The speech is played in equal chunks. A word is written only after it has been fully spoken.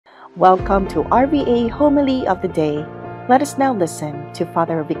Welcome to RVA Homily of the Day. Let us now listen to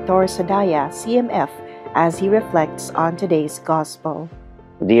Father Victor Sadaya, CMF, as he reflects on today's Gospel.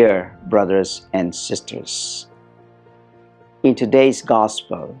 Dear brothers and sisters, in today's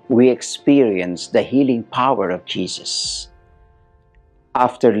Gospel, we experience the healing power of Jesus.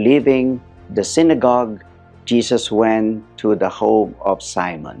 After leaving the synagogue, Jesus went to the home of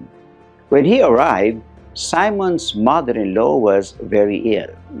Simon. When he arrived, Simon's mother-in-law was very ill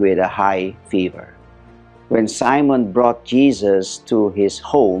with a high fever. When Simon brought Jesus to his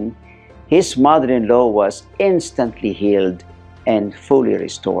home, his mother-in-law was instantly healed and fully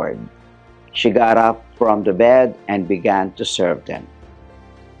restored. She got up from the bed and began to serve them.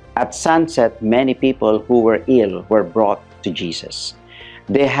 At sunset, many people who were ill were brought to Jesus.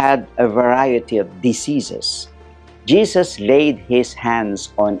 They had a variety of diseases. Jesus laid his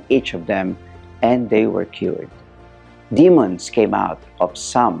hands on each of them and they were cured. Demons came out of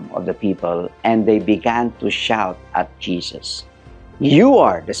some of the people and they began to shout at Jesus, "You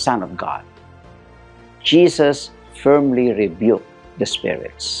are the Son of God." Jesus firmly rebuked the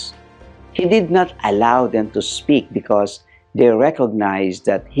spirits. He did not allow them to speak because they recognized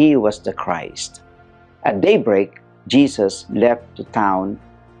that he was the Christ. At daybreak, Jesus left the town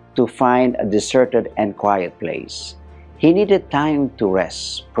to find a deserted and quiet place. He needed time to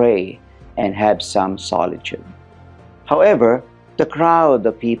rest, pray, and have some solitude. However, the crowd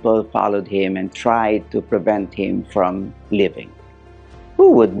of people followed him and tried to prevent him from leaving.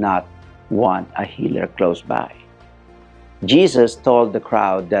 Who would not want a healer close by? Jesus told the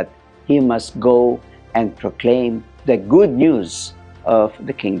crowd that he must go and proclaim the good news of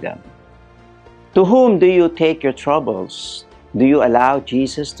the kingdom. To whom do you take your troubles? Do you allow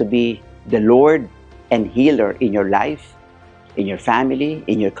Jesus to be the Lord and healer in your life, in your family,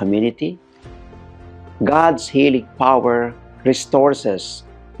 in your community? God's healing power restores us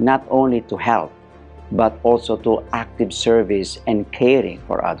not only to health, but also to active service and caring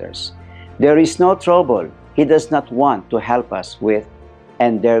for others. There is no trouble He does not want to help us with,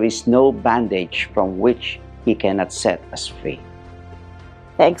 and there is no bandage from which He cannot set us free.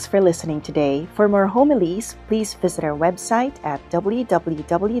 Thanks for listening today. For more homilies, please visit our website at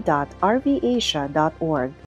www.rvasia.org.